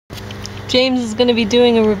James is going to be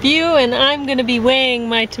doing a review and I'm going to be weighing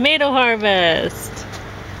my tomato harvest.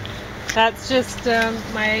 That's just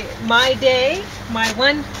my day,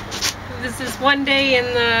 this is one day in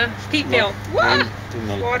the peat field.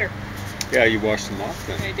 Water. Yeah, you washed them off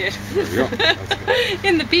then. I did. Yeah,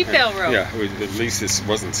 in the peat field row. Yeah, at least this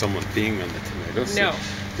wasn't someone peeing on the tomatoes. No. So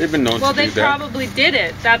they've been known to do that. Well, they probably did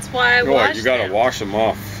it. That's why I washed them. You got to wash them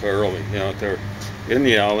off early. You know, they're in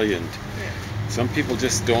the alley, and some people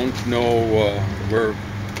just don't know where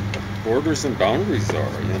borders and boundaries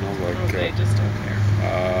are. You know, like they just don't care.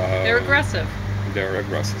 They're aggressive. They're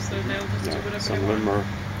aggressive. So they'll just do whatever some they of want. them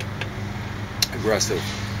are aggressive.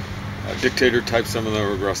 Dictator type, some of them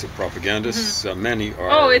are aggressive propagandists, many are.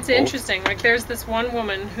 Oh, it's both. Interesting. Like there's this one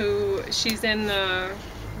woman who, she's in the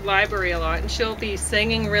library a lot and she'll be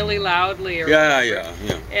singing really loudly. Or Yeah.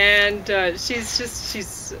 And she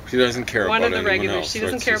doesn't care one about of the anyone regulars. else. She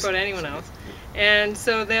doesn't care about anyone else. And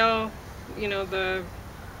so they'll, you know, the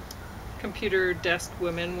computer desk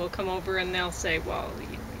women will come over and they'll say, well, you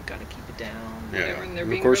know, you've got to keep it down. Whatever, and they're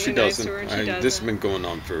being of course really she nice doesn't. to her, and she doesn't. This has been going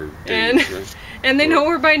on for days, right? And they know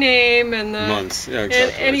her by name and the months. Yeah,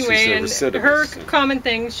 exactly. And anyway, she's and her common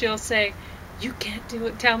thing, she'll say, "You can't do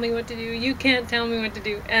it. Tell me what to do. You can't tell me what to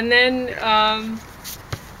do." And then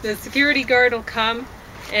the security guard will come,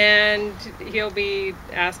 and he'll be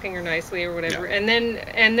asking her nicely or whatever, and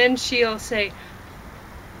then she'll say,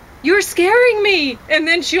 "You're scaring me," and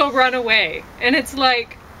then she'll run away, and it's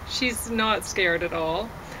like she's not scared at all.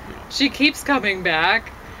 She keeps coming back,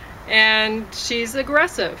 and she's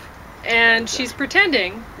aggressive, and she's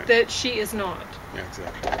pretending that she is not. Yeah,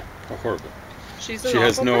 exactly. Oh, horrible. She's an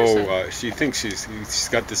awful person. She thinks she's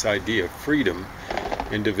got this idea of freedom,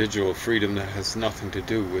 individual freedom, that has nothing to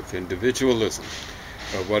do with individualism.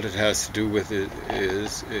 What it has to do with it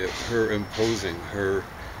is her imposing her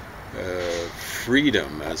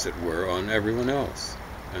freedom, as it were, on everyone else.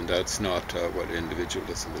 And that's not what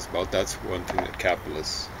individualism is about. That's one thing that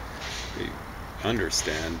capitalists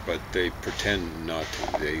understand, but they pretend not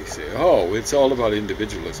to. They say, oh, it's all about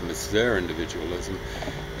individualism. It's their individualism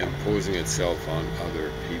imposing itself on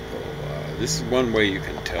other people. This is one way you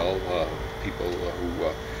can tell people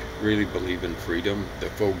who really believe in freedom. The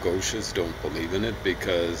faux gauches don't believe in it,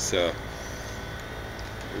 because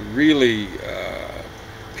really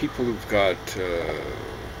people who've got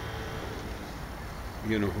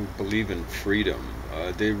you know, who believe in freedom,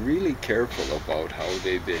 they're really careful about how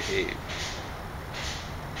they behave.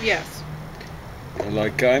 Yes.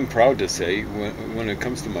 Like, I'm proud to say, when it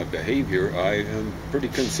comes to my behavior, I am pretty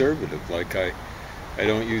conservative. Like, I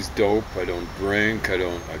don't use dope, I don't drink, I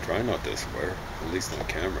try not to swear, at least on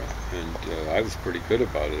camera. And I was pretty good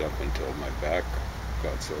about it up until my back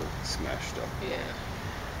got so smashed up. Yeah.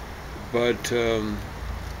 But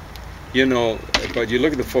you know, but you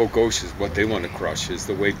look at the faux gauches, what they want to crush is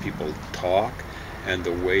the way people talk and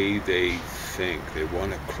the way they think. They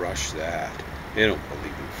want to crush that. They don't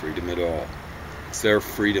believe in freedom at all. It's their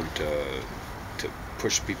freedom to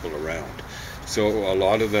push people around. So a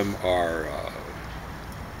lot of them are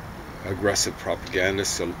aggressive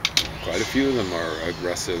propagandists. Quite a few of them are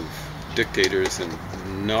aggressive dictators, and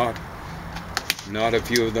not a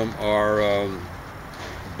few of them are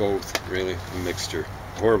both, really. A mixture.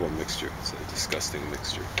 Horrible mixture. It's a disgusting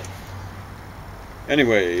mixture.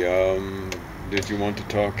 Anyway, did you want to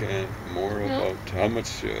talk more about how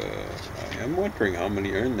much? I'm wondering how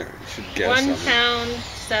many are in there. You should guess. 1 pound,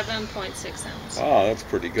 7.6 ounces. Ah, that's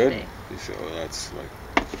pretty good. Today. So that's like.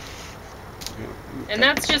 And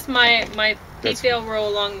that's just my peat row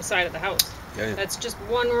along the side of the house. Yeah. That's just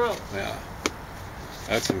one row. Yeah.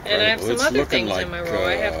 That's incredible. And I have some it's other things like, in my row.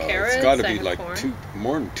 I have carrots. It's got to be I have like corn.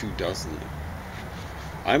 more than 2 dozen.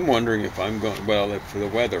 I'm wondering if I'm going. Well, if the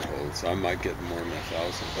weather holds, I might get more than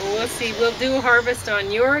 1,000. Well, we'll see. We'll do a harvest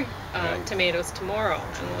on your tomatoes tomorrow,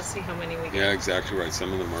 and we'll see how many we get. Yeah, exactly right.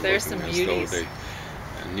 Some of them are There's looking some as beauties. though they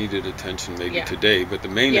needed attention maybe today, but the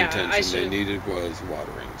main attention they needed was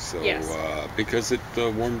watering. So because it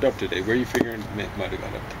warmed up today. Where are you figuring it might have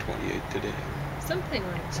got up to 28 today? Something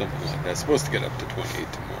like that. Something like that. It's supposed to get up to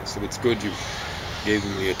 28 tomorrow. So it's good you gave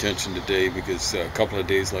them the attention today, because a couple of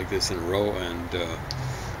days like this in a row, and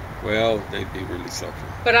well, they'd be really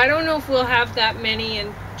suffering. But I don't know if we'll have that many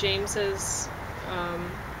in James's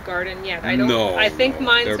garden yet. I don't. No, I think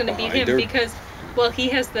mine's going to behind. beat him because, well, he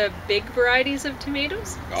has the big varieties of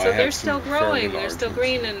tomatoes, so they're still growing. They're still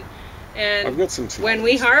green, and I've got some when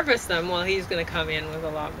we harvest them, well, he's going to come in with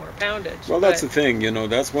a lot more poundage. Well, that's the thing, you know.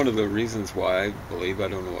 That's one of the reasons why I believe. I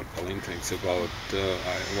don't know what Pauline thinks about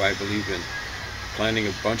why I believe in planting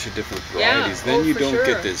a bunch of different varieties. Then you don't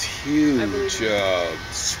get this huge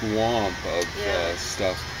swamp of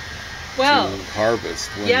stuff. Well, to harvest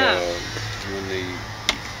yeah. when the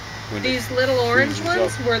These little orange freezes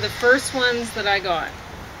ones up. were the first ones that I got,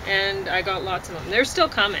 and I got lots of them. They're still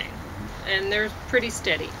coming, and they're pretty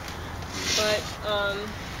steady. But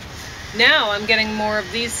now I'm getting more of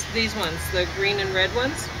these ones, the green and red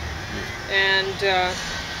ones, and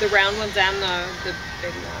the round ones and the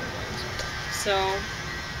big long ones. So,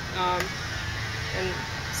 and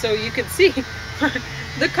so you could see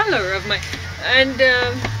the color of my, and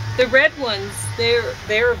the red ones.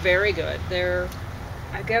 They're very good.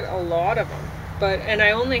 I get a lot of them, and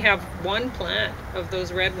I only have one plant of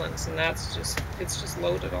those red ones, and it's just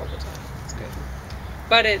loaded all the time. It's good,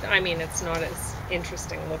 but it's not as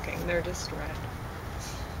interesting looking. They're just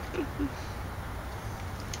red.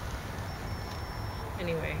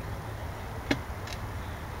 Anyway,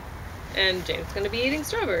 and James is going to be eating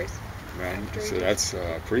strawberries. Right, so that's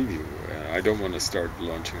a preview. I don't want to start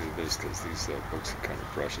launching into this because these books are kind of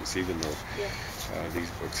precious, even though these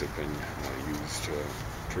books have been used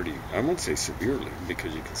pretty, I won't say severely,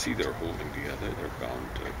 because you can see they're holding together, they're bound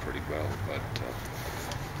pretty well, but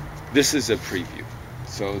this is a preview.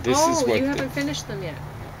 So this is what... you haven't finished them yet.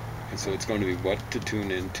 And so it's going to be what to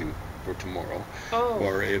tune into for tomorrow. Oh.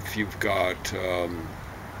 Or if you've got,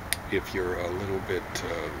 if you're a little bit,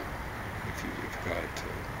 if you've got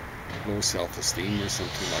low self-esteem or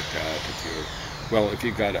something like that, if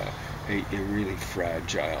you've got a really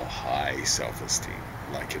fragile high self-esteem,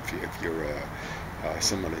 like if you're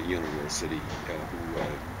someone at university who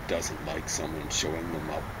doesn't like someone showing them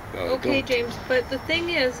up. Okay, James, but the thing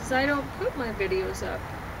is I don't put my videos up.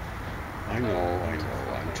 I know.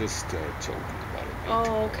 I'm just joking about it.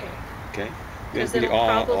 Oh, okay. Okay? Because It'll be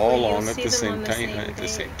all on at see the them same time. At the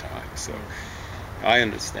same time. So I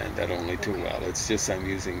understand that only too well. It's just I'm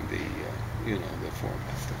using the the format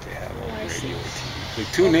that they have on radio and TV.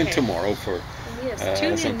 But tune in tomorrow for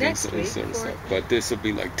tune in next week sort of stuff. But this will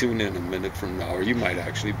be like tune in a minute from now, or you might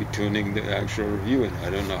actually be tuning the actual review in. I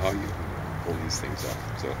don't know how you pull these things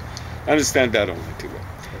off. So I understand that only too well.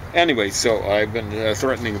 Anyway, so I've been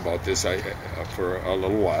threatening about this for a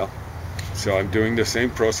little while. So I'm doing the same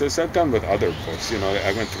process I've done with other books.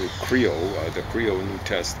 I went through Creole, the Creole New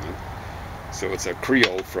Testament. So it's a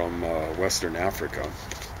Creole from Western Africa.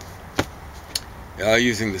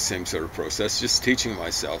 Using the same sort of process, just teaching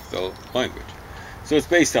myself the language. So it's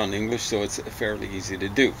based on English, so it's fairly easy to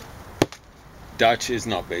do. Dutch is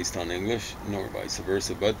not based on English, nor vice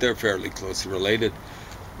versa, but they're fairly closely related.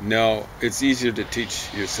 Now, it's easier to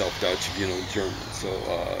teach yourself Dutch if you know German. So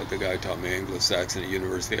the guy taught me Anglo-Saxon at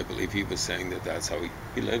university. I believe he was saying that that's how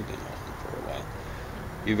he lived in Holland for a while.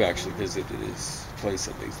 You've actually visited his place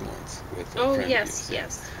at least once with a friend yes, of yours.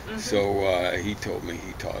 yes. Mm-hmm. So he told me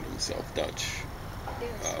he taught himself Dutch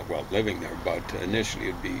while living there, but initially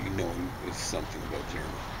it'd be knowing something about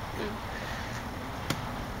German.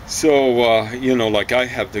 So, like I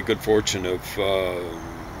have the good fortune of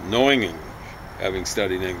knowing English, having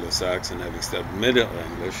studied Anglo-Saxon, having studied Middle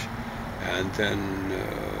English, and then,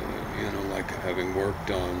 like having worked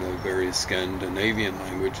on various Scandinavian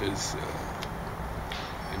languages.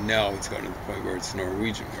 And now it's gotten to the point where it's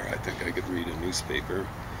Norwegian, where I think I could read a newspaper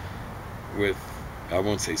with, I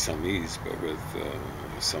won't say some ease, but with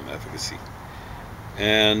some efficacy.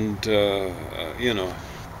 And,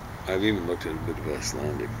 I've even looked at a bit of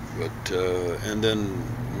Icelandic, but and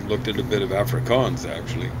then looked at a bit of Afrikaans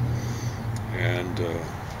actually, and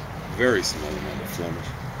very small amount of Flemish.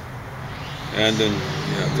 And then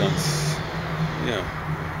I've done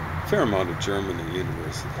a fair amount of German at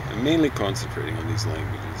university. I'm mainly concentrating on these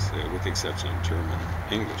languages, with the exception of German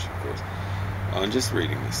and English, of course. On just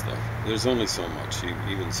reading this stuff. There's only so much.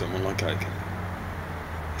 Even someone like I can.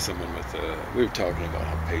 Someone with we were talking about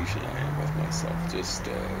how patient I am with myself. Just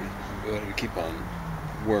we keep on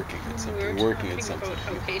working at something. We were talking about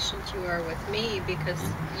how patient you are with me because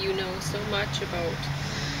you know so much about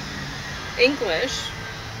English.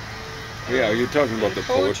 Yeah, you're talking about the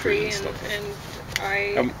poetry and stuff.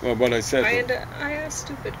 What I said. I ask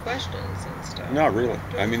stupid questions and stuff. Not really.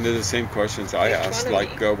 I mean, they're the same questions I asked,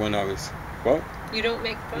 like when I was. What? You don't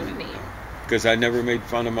make fun of me. Because I never made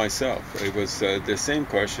fun of myself. It was the same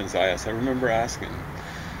questions I asked. I remember asking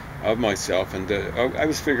of myself, and I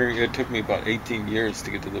was figuring it took me about 18 years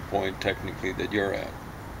to get to the point, technically, that you're at.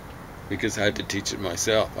 Because I had to teach it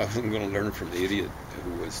myself. I wasn't going to learn from the idiot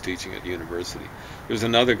who was teaching at university. There was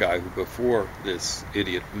another guy who, before this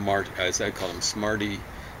idiot, as I call him, Smarty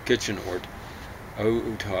Kitchenort,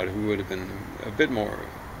 who taught, who would have been a bit more,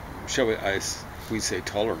 we say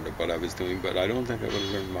tolerant of what I was doing, but I don't think I would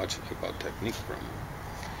have learned much about technique from him.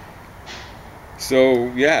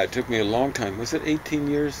 So, yeah, it took me a long time. Was it 18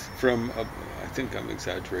 years from, I think I'm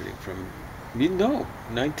exaggerating, from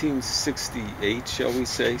 1968, shall we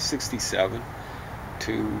say, 67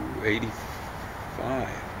 to 85,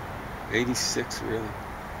 86 really.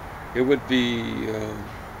 It would be,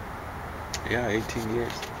 yeah, 18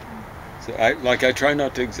 years. So I try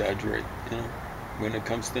not to exaggerate, when it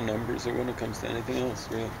comes to numbers or when it comes to anything else,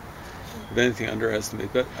 really. If anything,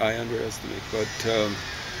 underestimate, but I underestimate. But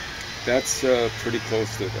that's pretty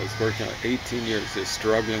close to it. I was working on 18 years, just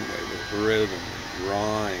struggling with rhythm and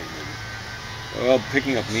rhyme and, well,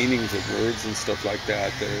 picking up meanings of words and stuff like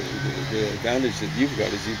that. The advantage that you've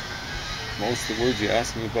got is most of the words you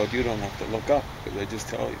ask me about, you don't have to look up, because I just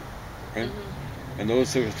tell you, right? And those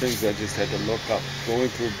sort of things I just had to look up, going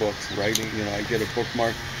through books, writing, I get a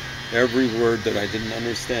bookmark. Every word that I didn't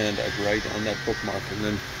understand, I'd write on that bookmark. And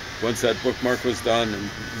then once that bookmark was done, and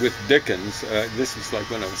with Dickens, this was like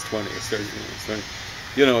when I was 20, I started when I was 20.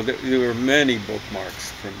 There were many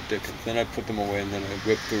bookmarks from Dickens. Then I put them away, and then I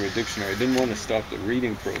whipped through a dictionary. I didn't want to stop the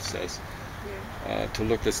reading process to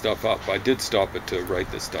look the stuff up. I did stop it to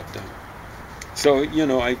write the stuff down. So,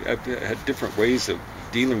 I've had different ways of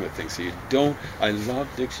dealing with things. So I love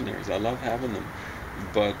dictionaries. I love having them.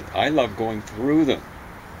 But I love going through them,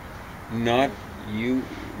 not you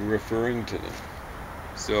referring to them.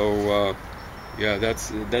 So, yeah,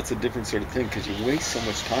 that's a different sort of thing, because you waste so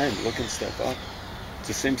much time looking stuff up. It's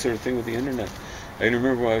the same sort of thing with the internet. I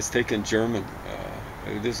remember when I was taking German,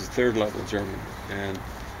 this is third level German, and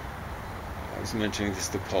I was mentioning this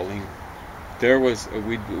to Pauline. There was,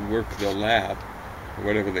 we'd work the lab, or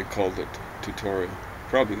whatever they called it, tutorial,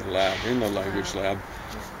 probably the lab, in the language lab,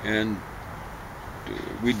 and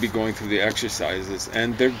we'd be going through the exercises,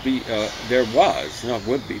 and there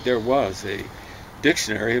was a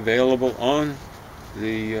dictionary available on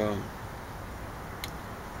the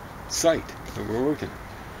site that we're working.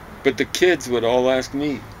 But the kids would all ask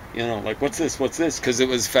me, like, what's this, because it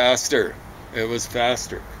was faster.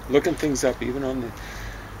 Looking things up, even on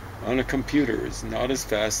a computer, is not as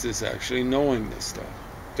fast as actually knowing this stuff.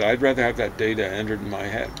 So I'd rather have that data entered in my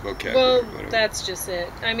head, vocabulary, Well, whatever. that's just it.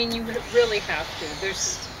 I mean, you really have to.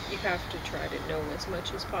 You have to try to know as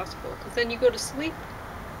much as possible, because then you go to sleep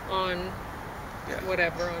on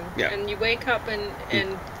whatever, and you wake up and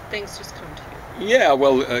things just come to you. Yeah,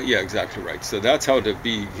 well, yeah, exactly right. So that's how to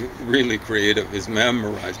be really creative, is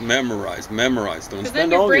memorize. Don't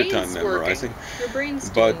spend all your time memorizing. Your brain's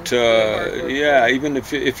But yeah, even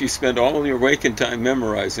if you spend all your waking time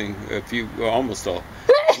memorizing, almost all,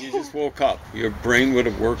 you just woke up, your brain would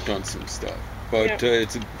have worked on some stuff. But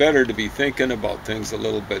it's better to be thinking about things a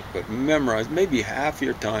little bit, but memorize, maybe half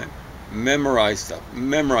your time. Memorize stuff,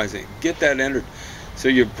 memorizing, get that entered, so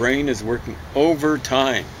your brain is working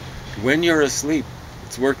overtime. When you're asleep,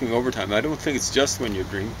 it's working overtime. I don't think it's just when you're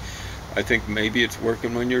dreaming. I think maybe it's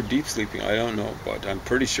working when you're deep sleeping. I don't know, but I'm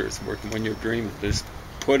pretty sure it's working when you're dreaming. Just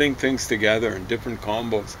putting things together in different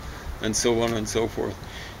combos, and so on and so forth.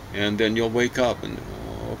 And then you'll wake up and,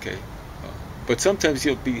 okay. But sometimes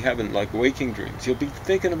you'll be having like waking dreams. You'll be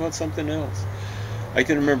thinking about something else. I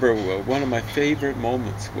can remember one of my favorite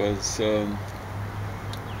moments was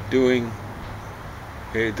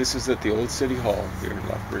this was at the old City Hall here in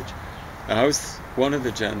Lethbridge. And I was one of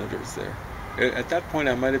the janitors there. At that point,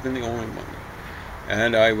 I might have been the only one.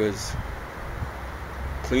 And I was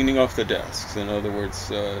cleaning off the desks. In other words,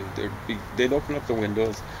 they'd open up the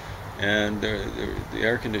windows, and the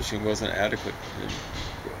air conditioning wasn't adequate. And,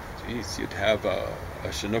 geez, you'd have a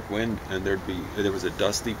Chinook wind, and there was a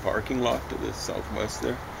dusty parking lot to the southwest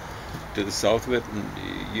there, to the south of it, and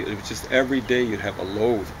it was just every day you'd have a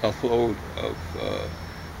load of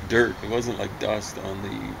dirt. It wasn't like dust on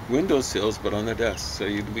the windowsills, but on the desks. So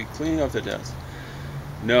you'd be cleaning up the desks.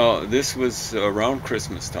 Now, this was around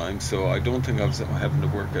Christmas time, so I don't think I was having to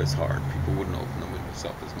work as hard. People wouldn't open the windows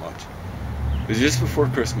up as much. It was just before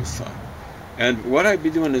Christmas time. And what I'd be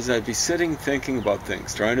doing is I'd be sitting thinking about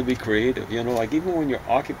things, trying to be creative. Like even when you're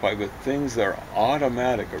occupied with things that are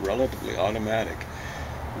automatic or relatively automatic,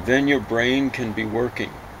 then your brain can be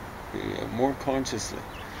working more consciously.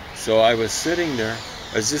 So I was sitting there,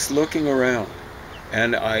 I was just looking around,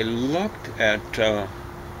 and I looked at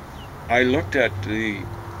the,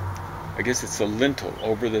 I guess it's the lintel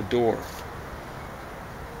over the door.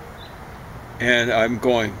 And I'm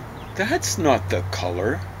going, that's not the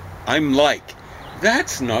color. I'm like,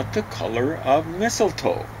 that's not the color of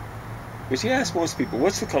mistletoe. Because you ask most people,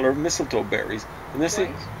 what's the color of mistletoe berries? And they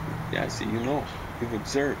say, yeah, see, you've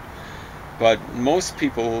observed. But most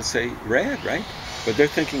people will say red, right? But they're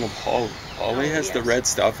thinking of holly. Holly has the red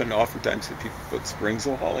stuff, and oftentimes the people put sprigs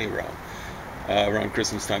of holly around. around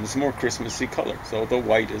Christmas time. It's more Christmassy color. So the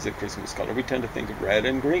white is a Christmas color. We tend to think of red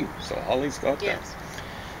and green. So holly's got that. Yes.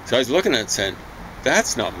 So I was looking at it saying,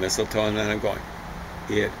 that's not mistletoe. And then I'm going,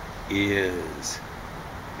 it is.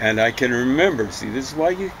 And I can remember, see, this is why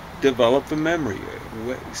you develop a memory.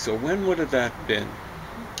 So when would have that been?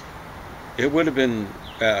 It would have been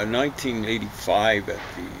 1985 at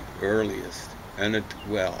the earliest. And it,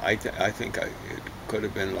 well, I think it could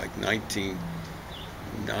have been like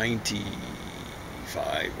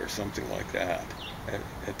 1995 or something like that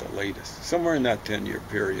at the latest. Somewhere in that 10-year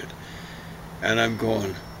period. And I'm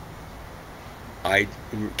going, I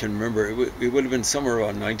can remember, it would have been somewhere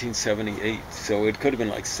around 1978, so it could have been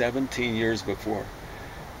like 17 years before.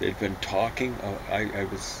 They'd been talking, I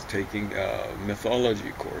was taking a mythology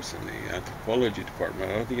course in the anthropology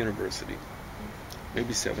department out of the university,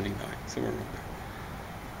 maybe 79, somewhere around there.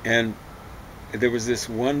 And there was this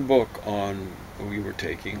one book we were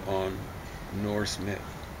taking on Norse myth,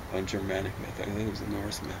 on Germanic myth, I think it was a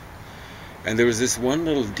Norse myth. And there was this one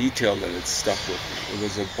little detail that had stuck with me. It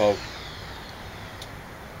was about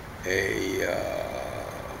a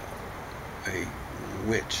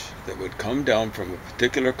witch that would come down from a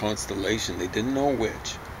particular constellation, they didn't know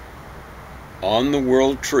which, on the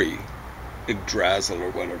world tree, Yggdrasil or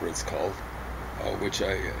whatever it's called, which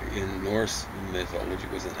in Norse mythology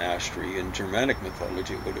was an ash tree. In Germanic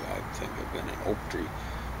mythology it would have, I think, have been an oak tree.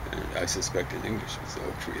 And I suspect in English it was the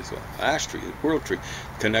oak tree as well. Ash tree, the world tree,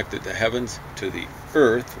 connected the heavens to the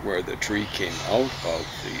earth, where the tree came out of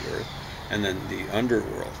the earth, and then the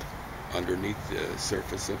underworld, underneath the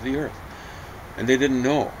surface of the earth. And they didn't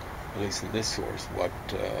know, at least in this source, what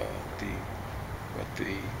the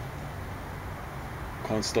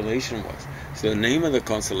constellation was. So the name of the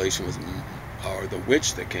constellation was, or the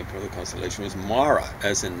witch that came from the constellation was Mara,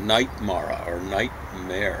 as in night Mara or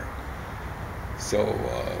nightmare. So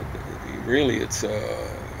really, it's a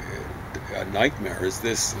nightmare. Is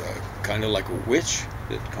this kind of like a witch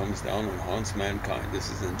that comes down and haunts mankind? This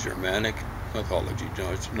is in Germanic mythology,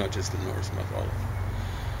 not just in Norse mythology.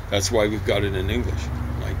 That's why we've got it in English,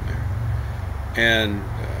 nightmare. And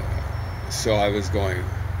so I was going,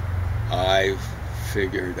 I've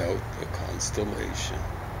figured out the constellation.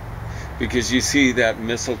 Because you see that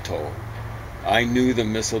mistletoe, I knew the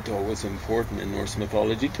mistletoe was important in Norse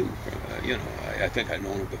mythology too. I think I'd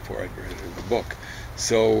known it before I'd read it in the book.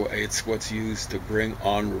 So it's what's used to bring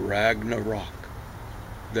on Ragnarok,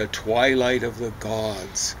 the twilight of the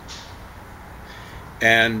gods.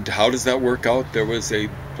 And how does that work out? There was a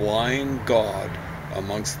blind god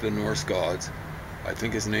amongst the Norse gods. I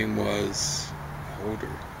think his name was Hoder.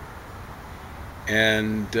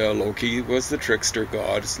 And Loki was the trickster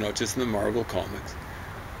god. It's not just in the Marvel comics.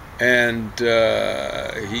 And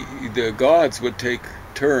the gods would take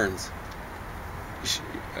turns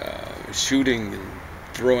shooting and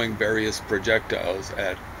throwing various projectiles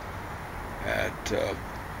at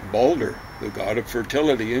Balder, the god of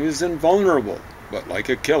fertility. He was invulnerable, but like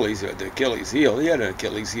Achilles, he had the Achilles heel. He had an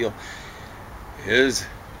Achilles heel. His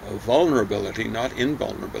vulnerability, not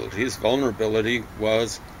invulnerability, his vulnerability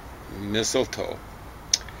was mistletoe.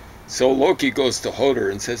 So Loki goes to Hoder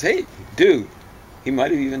and says, "Hey, dude." He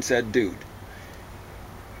might have even said dude.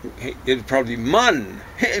 It'd probably be Mann.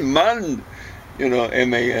 Hey, Mann.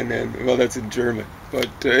 M-A-N-N. Well, that's in German. But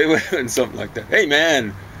it would have been something like that. Hey,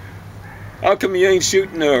 man. How come you ain't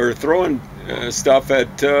shooting or throwing stuff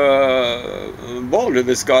at Balder,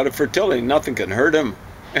 this god of fertility? Nothing can hurt him.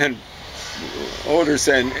 And Oder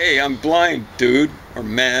saying, hey, I'm blind, dude, or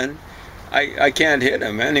man. I can't hit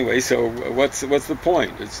him anyway, so what's the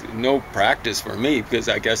point? It's no practice for me, because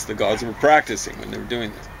I guess the gods were practicing when they were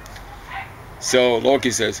doing this. So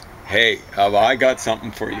Loki says, hey, have I got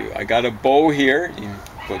something for you? I got a bow here. He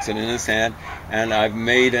puts it in his hand, and I've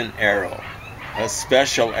made an arrow, a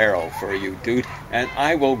special arrow for you, dude, and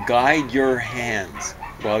I will guide your hands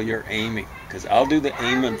while you're aiming, because I'll do the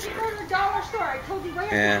aiming for you. I told you right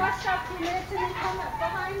at the bus stop 2 minutes and then come up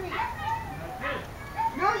behind me.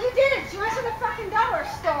 No, you didn't. You went to the fucking dollar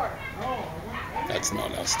store. That's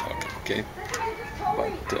not us talking, okay?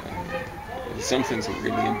 But some things are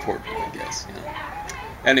really important, I guess.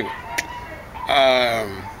 Anyway,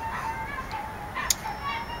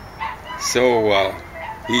 so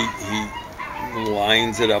he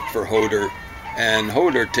lines it up for Hoder, and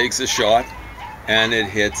Hoder takes a shot, and it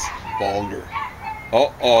hits Balder.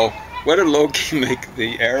 Uh-oh, what did Loki make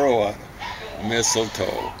the arrow out of?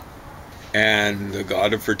 Mistletoe. And the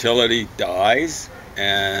god of fertility dies,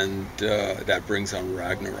 and that brings on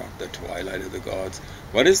Ragnarok, the twilight of the gods.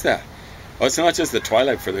 What is that? Well, it's not just the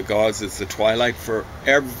twilight for the gods, it's the twilight for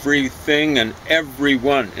everything and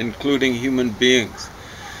everyone, including human beings.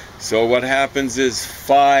 So what happens is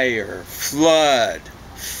fire, flood,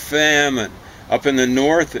 famine. Up in the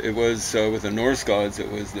north, it was with the Norse gods,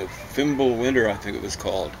 it was the Fimble winter, I think it was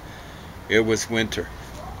called. It was winter.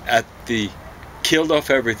 Killed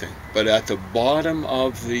off everything, but at the bottom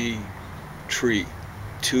of the tree,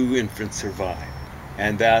 2 infants survive.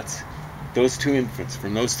 And that's those 2 infants.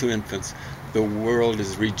 From those 2 infants, the world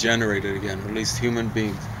is regenerated again, or at least human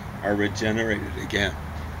beings are regenerated again.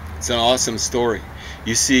 It's an awesome story.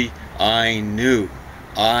 You see, I knew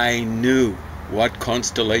what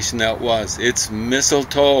constellation that was. It's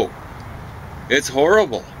mistletoe. It's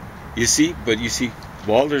horrible. You see, but you see,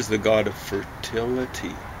 Balder's the god of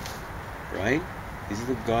fertility, right? He's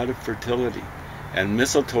the god of fertility. And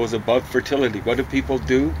mistletoe is about fertility. What do people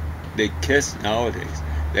do? They kiss nowadays.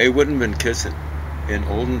 They wouldn't have been kissing in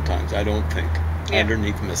olden times, I don't think,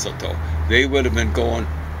 underneath mistletoe. They would have been going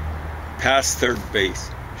past third base,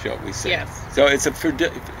 shall we say. Yes. So it's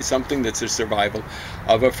something that's a survival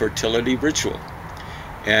of a fertility ritual.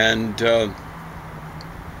 And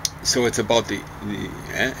so it's about the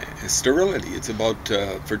sterility. It's about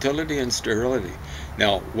fertility and sterility.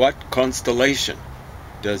 Now, what constellation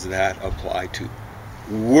does that apply to?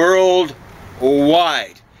 Worldwide.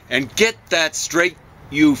 And get that straight,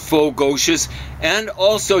 you Fogocious, and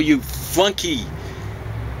also you flunky,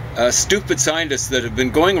 stupid scientists that have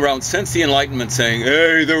been going around since the Enlightenment saying,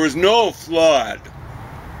 hey, there was no flood.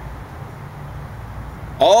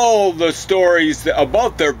 All the stories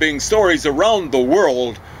about there being stories around the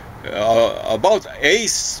world about a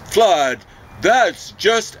flood, that's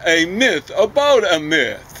just a myth about a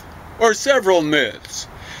myth, or several myths.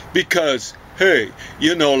 Because, hey,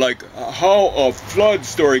 you know, like how a flood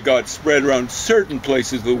story got spread around certain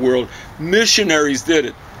places of the world, missionaries did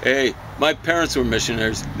it. Hey, my parents were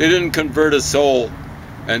missionaries. They didn't convert a soul,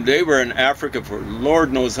 and they were in Africa for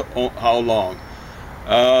Lord knows how long.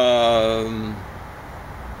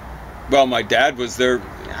 Well, my dad was there,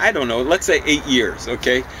 I don't know, let's say 8 years,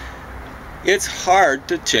 okay? It's hard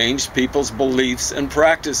to change people's beliefs and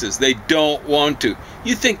practices. They don't want to.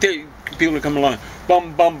 You think that people will come along,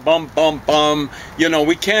 bum, bum, bum, bum, bum. You know,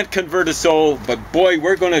 we can't convert a soul, but boy,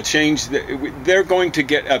 we're going to change. They're going to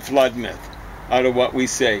get a flood myth out of what we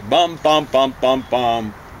say. Bum, bum, bum, bum,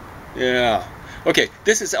 bum. Yeah. Okay,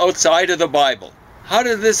 this is outside of the Bible. How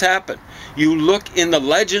did this happen? You look in the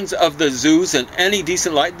legends of the zoos and any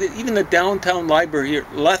decent library, even the downtown library here,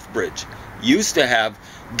 Lethbridge, used to have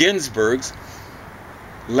Ginsberg's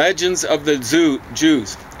Legends of the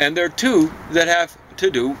Jews. And there are 2 that have to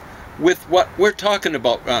do with what we're talking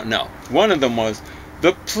about now. One of them was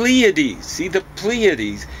the Pleiades. See, the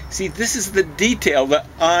Pleiades. See, this is the detail that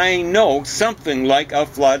I know something like a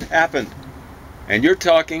flood happened. And you're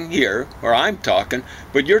talking here, or I'm talking,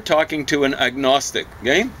 but you're talking to an agnostic.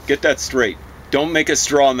 Okay? Get that straight. Don't make a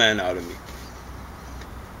straw man out of me.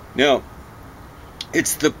 No.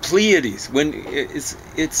 It's the Pleiades. When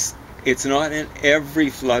it's not in every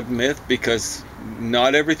flood myth, because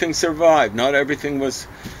not everything survived. Not everything was.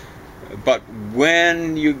 But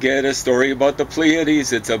when you get a story about the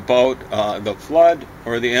Pleiades, it's about the flood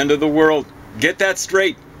or the end of the world. Get that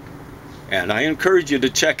straight. And I encourage you to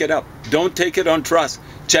check it up. Don't take it on trust.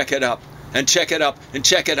 Check it up, and check it up, and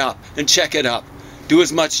check it up, and check it up. Do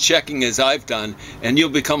as much checking as I've done, and you'll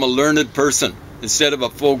become a learned person instead of a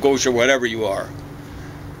full gauche or whatever you are.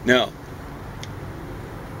 Now,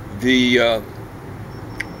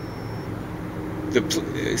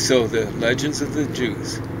 so the Legends of the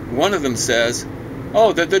Jews. One of them says,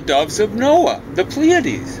 oh, they're the doves of Noah, the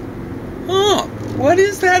Pleiades. Huh, what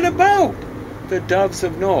is that about? The doves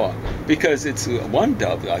of Noah. Because it's one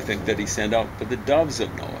dove, I think, that he sent out, but the doves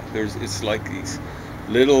of Noah. It's like these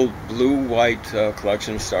little blue-white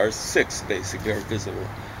collection of stars. 6, basically, are visible.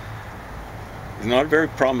 It's not a very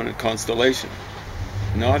prominent constellation.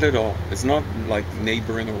 Not at all. It's not like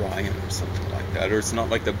neighboring Orion or something like that, or it's not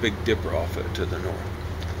like the Big Dipper off to the north.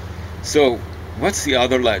 So, what's the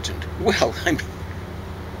other legend? Well, I mean,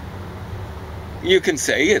 you can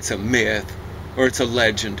say it's a myth, or it's a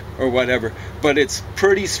legend, or whatever, but it's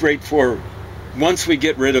pretty straightforward once we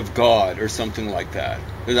get rid of God or something like that.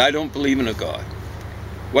 Because I don't believe in a God.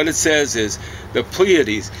 What it says is, the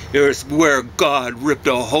Pleiades is where God ripped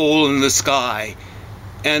a hole in the sky,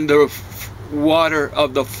 and the water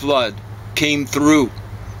of the flood came through.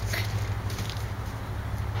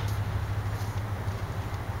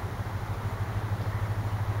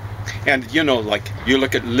 And, you know, like, you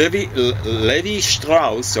look at Levi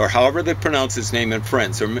Strauss, or however they pronounce his name in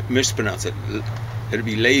French, or mispronounce it. It'll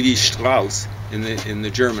be Levi Strauss in the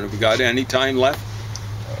German. Have we got any time left?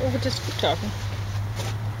 We'll just keep talking.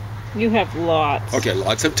 You have lots. Okay,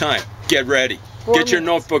 lots of time. Get ready. Get your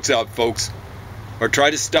notebooks out, folks, or try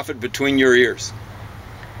to stuff it between your ears.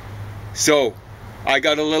 So, I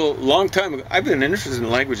got a long time ago. I've been interested in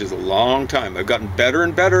languages a long time. I've gotten better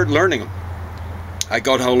and better at learning them. I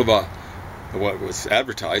got hold of what was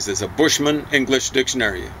advertised as a Bushman English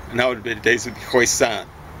dictionary. Nowadays it would be Khoisan.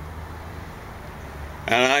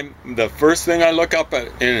 And the first thing I look up in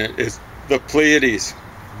it is the Pleiades.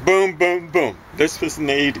 Boom, boom, boom. This was in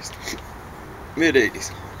the 80s,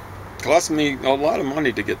 mid-80s. Cost me a lot of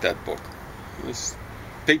money to get that book. It was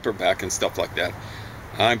paperback and stuff like that.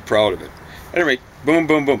 I'm proud of it. Anyway, boom,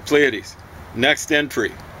 boom, boom, Pleiades. Next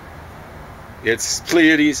entry. It's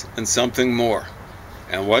Pleiades and something more.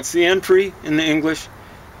 And what's the entry in the English?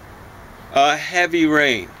 A heavy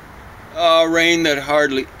rain. A rain that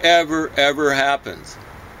hardly ever happens.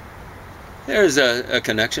 There's a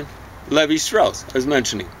connection. Levi-Strauss, I was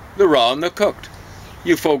mentioning. The raw and the cooked.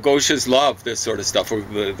 You Fogoshes love this sort of stuff,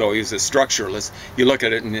 though he's a structuralist. You look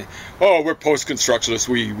at it and, oh, we're post-constructuralists.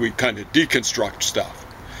 We kind of deconstruct stuff.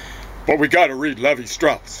 But we got to read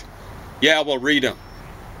Levi-Strauss. Yeah, we'll read him.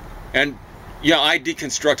 And yeah, I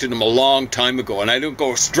deconstructed him a long time ago, and I don't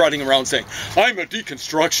go strutting around saying, I'm a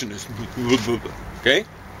deconstructionist. Okay?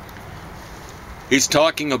 He's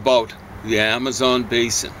talking about the Amazon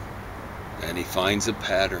basin, and he finds a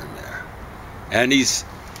pattern there. And he's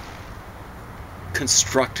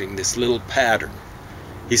constructing this little pattern.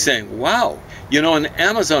 He's saying, wow, you know, in the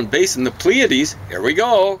Amazon basin, the Pleiades, here we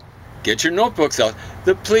go, get your notebooks out.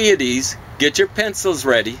 The Pleiades, get your pencils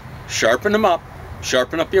ready, sharpen them up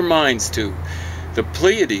your minds too. The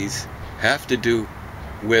Pleiades have to do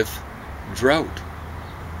with drought.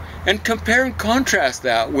 And compare and contrast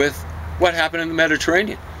that with what happened in the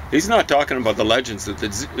Mediterranean. He's not talking about the legends of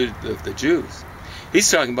the Jews.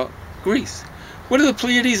 He's talking about Greece. What do the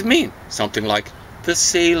Pleiades mean? Something like the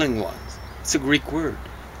sailing ones. It's a Greek word.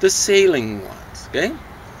 The sailing ones. Okay?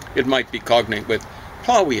 It might be cognate with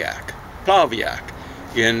Plawiak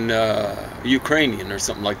in Ukrainian or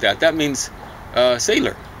something like that. That means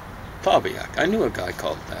sailor. Plawiak. I knew a guy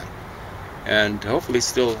called that. And hopefully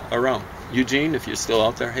still around. Eugene, if you're still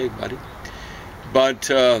out there, hey buddy. But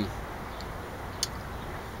the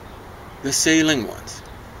sailing ones.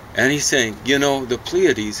 And he's saying, you know, the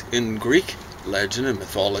Pleiades in Greek legend and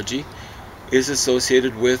mythology is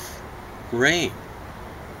associated with rain.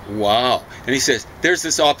 Wow. And he says, there's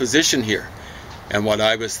this opposition here. And what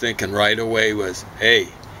I was thinking right away was, hey,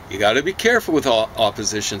 you got to be careful with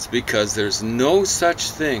oppositions, because there's no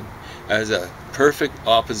such thing as a perfect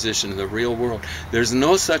opposition in the real world. There's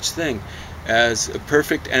no such thing as a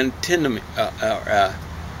perfect antonyms.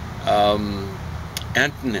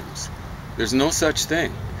 There's no such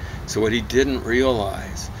thing. So what he didn't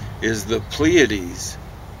realize is the Pleiades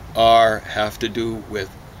have to do with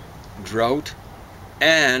drought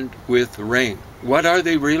and with rain. What are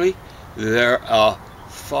they really? They're a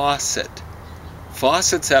faucet.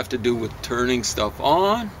 Faucets have to do with turning stuff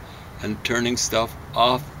on and turning stuff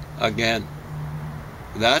off again.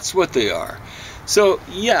 That's what they are. So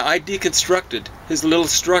yeah, I deconstructed his little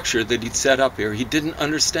structure that he'd set up here. He didn't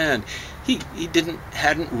understand. He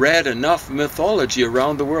hadn't read enough mythology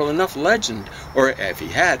around the world, enough legend, or if he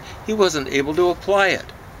had, he wasn't able to apply it.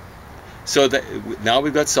 So that now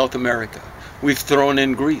we've got South America. We've thrown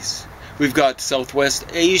in Greece. We've got Southwest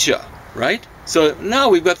Asia, right? So now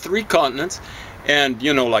we've got 3 continents, and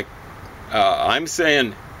you know, like I'm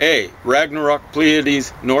saying, hey, Ragnarok,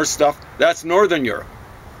 Pleiades, Norse stuff, that's Northern Europe.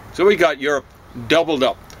 So we got Europe doubled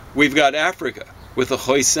up. We've got Africa with the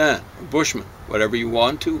Khoisan, Bushmen, whatever you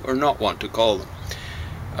want to or not want to call them.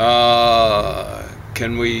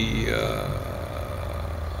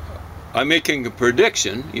 I'm making a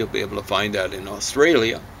prediction. You'll be able to find that in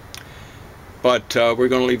Australia. But we're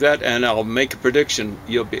going to leave that, and I'll make a prediction.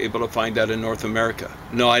 You'll be able to find that in North America.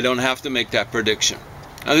 No, I don't have to make that prediction.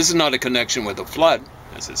 Now, this is not a connection with the flood,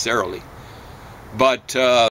 necessarily. But